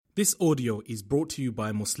This audio is brought to you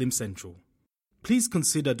by Muslim Central. Please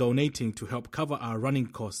consider donating to help cover our running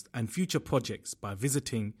costs and future projects by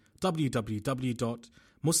visiting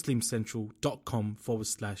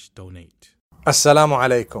www.muslimcentral.com/donate. Assalamu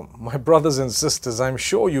alaikum. My brothers and sisters, I'm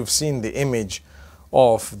sure you've seen the image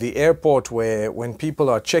of the airport where when people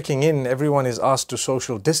are checking in, everyone is asked to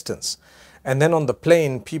social distance. And then on the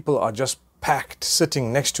plane, people are just packed,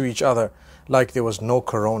 sitting next to each other like there was no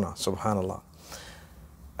corona, subhanallah.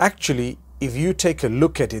 Actually, if you take a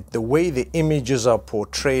look at it, the way the images are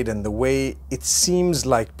portrayed and the way it seems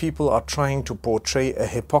like people are trying to portray a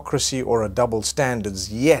hypocrisy or a double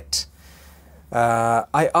standards, yet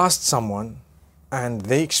I asked someone and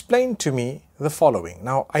they explained to me the following.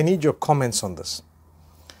 Now, I need your comments on this.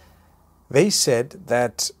 They said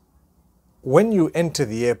that when you enter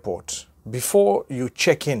the airport, before you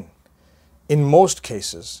check in most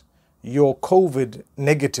cases, your COVID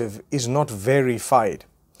negative is not verified.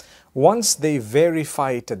 Once they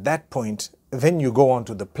verify it at that point, then you go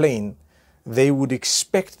onto the plane, they would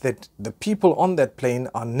expect that the people on that plane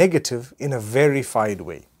are negative in a verified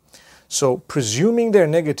way. So presuming they're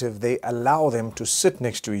negative, they allow them to sit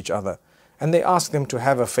next to each other and they ask them to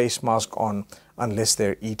have a face mask on unless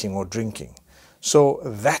they're eating or drinking. So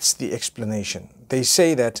that's the explanation. They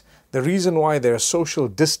say that the reason why they're social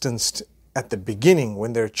distanced at the beginning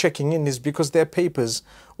when they're checking in is because their papers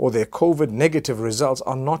or their COVID negative results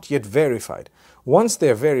are not yet verified. Once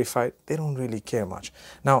they're verified, they don't really care much.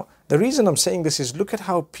 Now, the reason I'm saying this is look at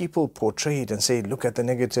how people portray it and say, look at the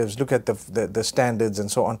negatives, look at the standards and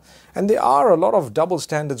so on. And there are a lot of double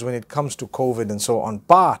standards when it comes to COVID and so on.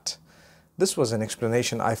 But this was an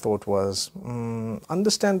explanation I thought was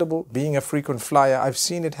understandable. Being a frequent flyer, I've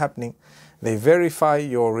seen it happening. They verify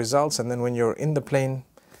your results and then when you're in the plane,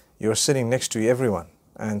 you're sitting next to everyone.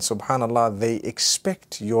 And subhanallah, they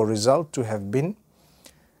expect your result to have been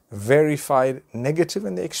verified negative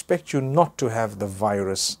and they expect you not to have the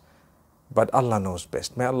virus. But Allah knows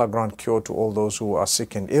best. May Allah grant cure to all those who are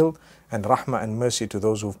sick and ill and rahmah and mercy to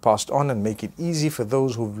those who've passed on and make it easy for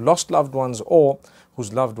those who've lost loved ones or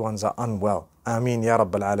whose loved ones are unwell. Ameen ya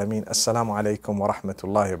Rabbal Alameen. Assalamu alaikum wa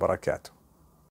rahmatullahi wa barakatuh.